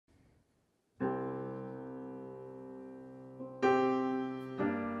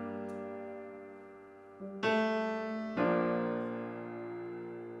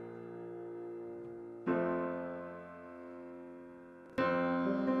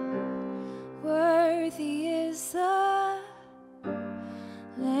Worthy is the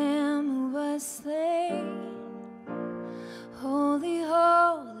Lamb who was slain. Holy,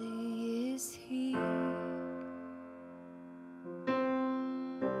 holy is He.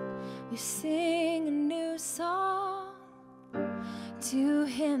 We sing a new song to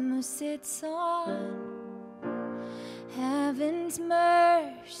Him who sits on heaven's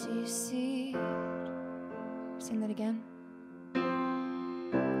mercy seat. Sing that again.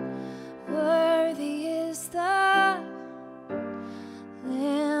 Worthy is the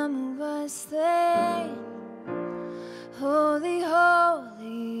Lamb who was slain. Holy,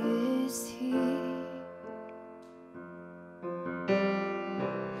 holy is He.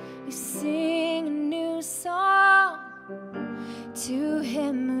 We sing a new song to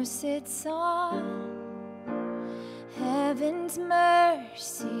Him who sits on heaven's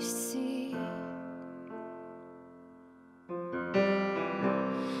mercy seat.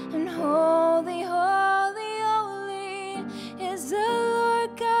 And holy, holy, holy is the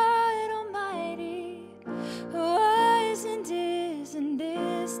Lord God Almighty, who was and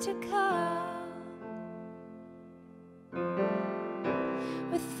is to come.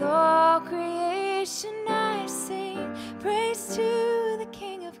 With all creation I sing praise to the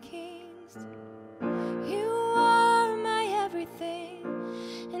King of Kings. You are my everything,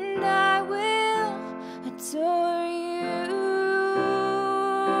 and I will adore you.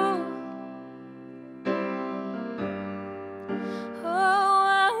 Oh,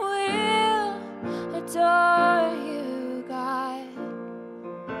 I will adore you, God.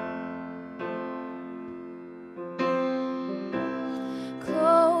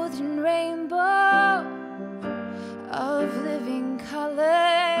 Clothed in rainbow of living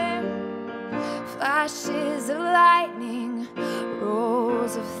color, flashes of lightning,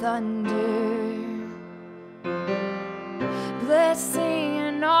 rolls of thunder, blessing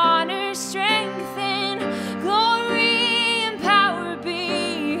and honor, strength and glory and power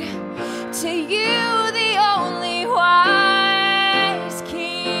be to you, the only wise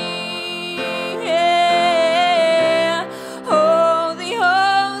King. Yeah. Holy,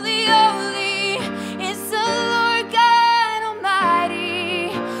 holy, holy is the Lord God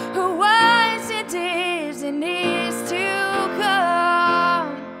Almighty, who was and is to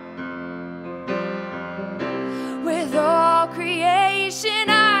come. With all creation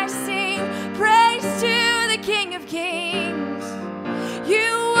I sing praise to the King of Kings.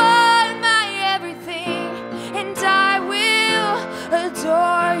 You are my everything, and I will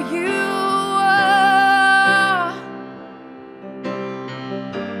adore you.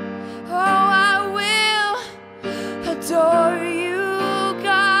 Oh, I will adore you,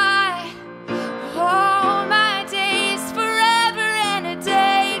 God. All my days, forever and a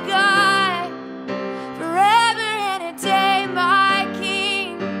day, God. Forever and a day, my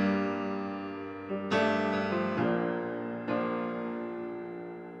King.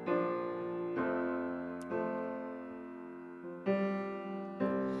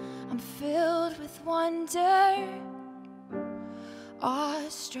 I'm filled with wonder,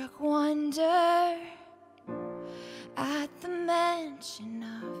 awestruck wonder at the mention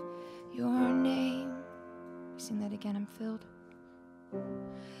of your name. Sing that again. I'm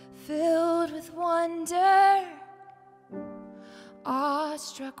filled with wonder,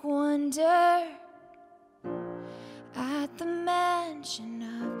 awestruck wonder at the mention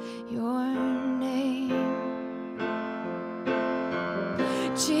of your name.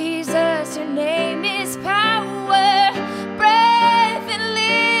 Jesus, your name is power, breath and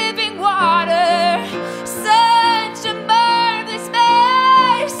living water, such a marvelous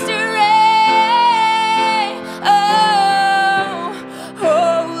mystery. Oh,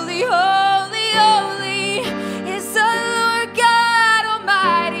 holy, holy, holy is the Lord God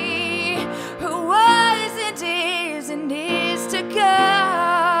Almighty, who was and is to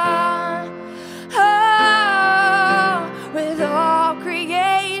come. Oh, with all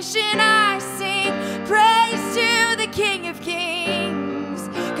creation I sing praise to the King of Kings,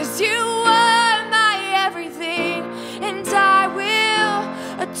 'cause you are my everything, and I will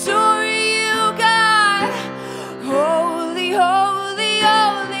adore you, God. Holy, holy,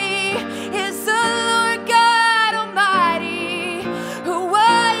 holy is the Lord God Almighty, who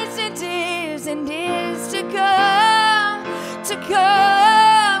was and is to come,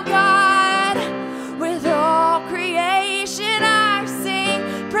 God. With all creation I sing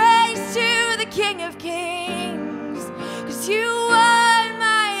praise to the King of Kings, 'cause you are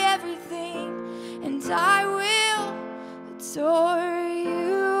my everything, and I will adore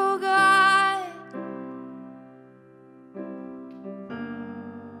you, God.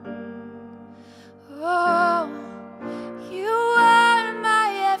 Oh, you are my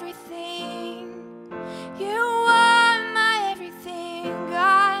everything,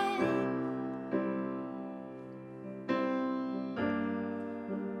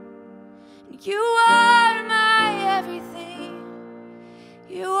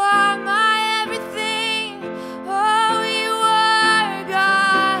 You are my everything. Oh, you are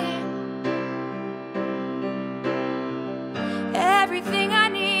God. Everything I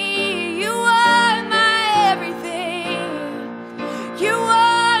need. You are my everything. You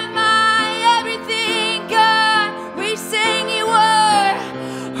are my everything, God. We sing you are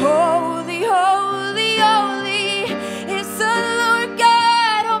holy, holy, holy is the Lord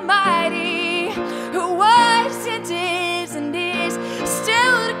God Almighty, who was and is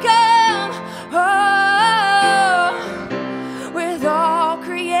still to come. Oh, with all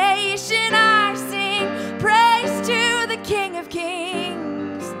creation I sing praise to the King of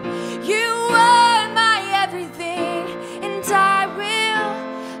Kings. You are my everything, and I will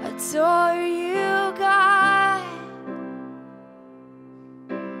adore you, God.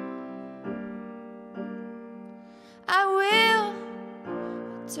 I will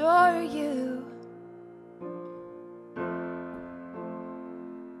adore you.